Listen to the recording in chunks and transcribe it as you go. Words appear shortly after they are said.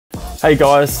Hey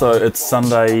guys, so it's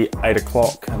Sunday 8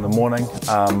 o'clock in the morning.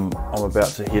 I'm about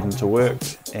to head into work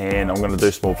and I'm going to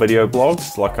do small video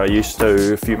blogs like I used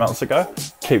to a few months ago.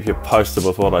 Keep you posted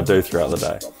with what I do throughout the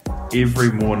day.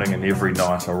 Every morning and every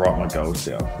night I write my goals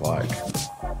down, like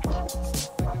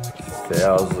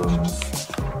thousands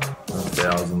and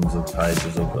thousands of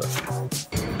pages of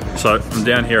this. So I'm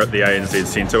down here at the ANZ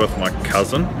Centre with my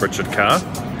cousin, Richard Carr.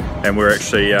 And we're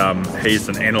actually, he's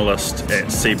an analyst at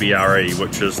CBRE,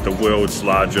 which is the world's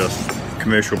largest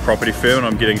commercial property firm, and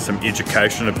I'm getting some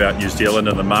education about New Zealand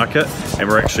and the market, and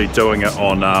we're actually doing it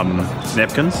on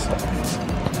napkins.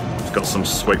 It's got some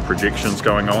sweet projections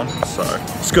going on, so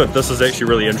it's good. This is actually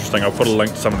really interesting. I'll put a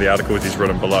link to some of the articles he's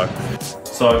written below.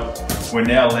 So we're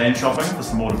now land shopping for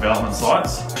some more development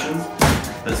sites.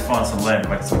 Let's find some land,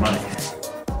 make some money.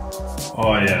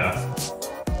 Oh yeah.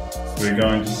 We're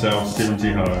going to sell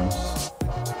 70 homes,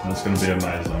 and it's going to be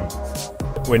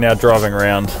amazing. We're now driving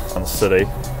around the city,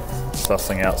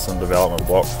 sussing out some development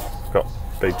blocks. We've got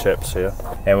big chaps here.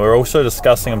 And we're also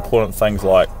discussing important things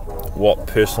like what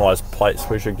personalised plates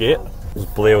we should get.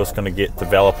 Blair was going to get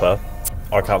developer.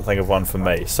 I can't think of one for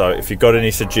me. So if you've got any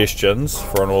suggestions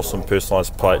for an awesome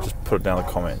personalised plate, just put it down in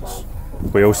the comments.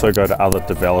 We also go to other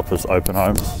developers' open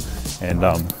homes and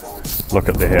look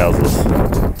at their houses.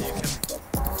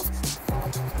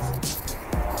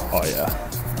 Oh yeah,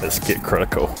 let's get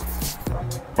critical.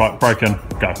 Right, break in,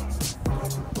 go.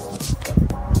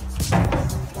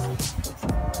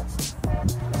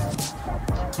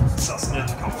 Sussing out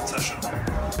the competition.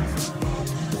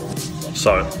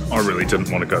 So, I really didn't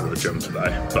want to go to the gym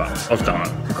today, but I've done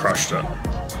it, crushed it,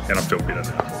 and I feel better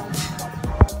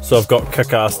now. So I've got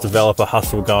kick-ass developer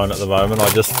hustle going at the moment. I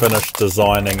just finished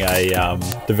designing a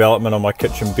development on my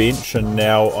kitchen bench, and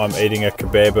now I'm eating a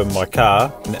kebab in my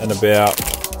car. In about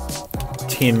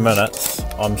 10 minutes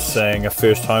I'm seeing a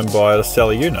first home buyer to sell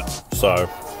a unit, so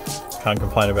can't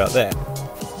complain about that.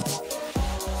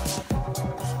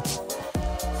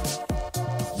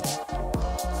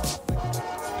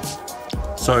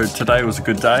 So today was a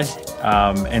good day,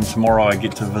 and tomorrow I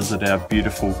get to visit our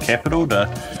beautiful capital to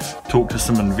talk to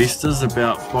some investors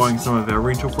about buying some of our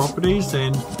rental properties,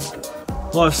 and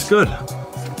life's good. I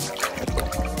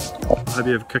hope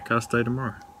you have a kick-ass day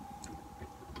tomorrow.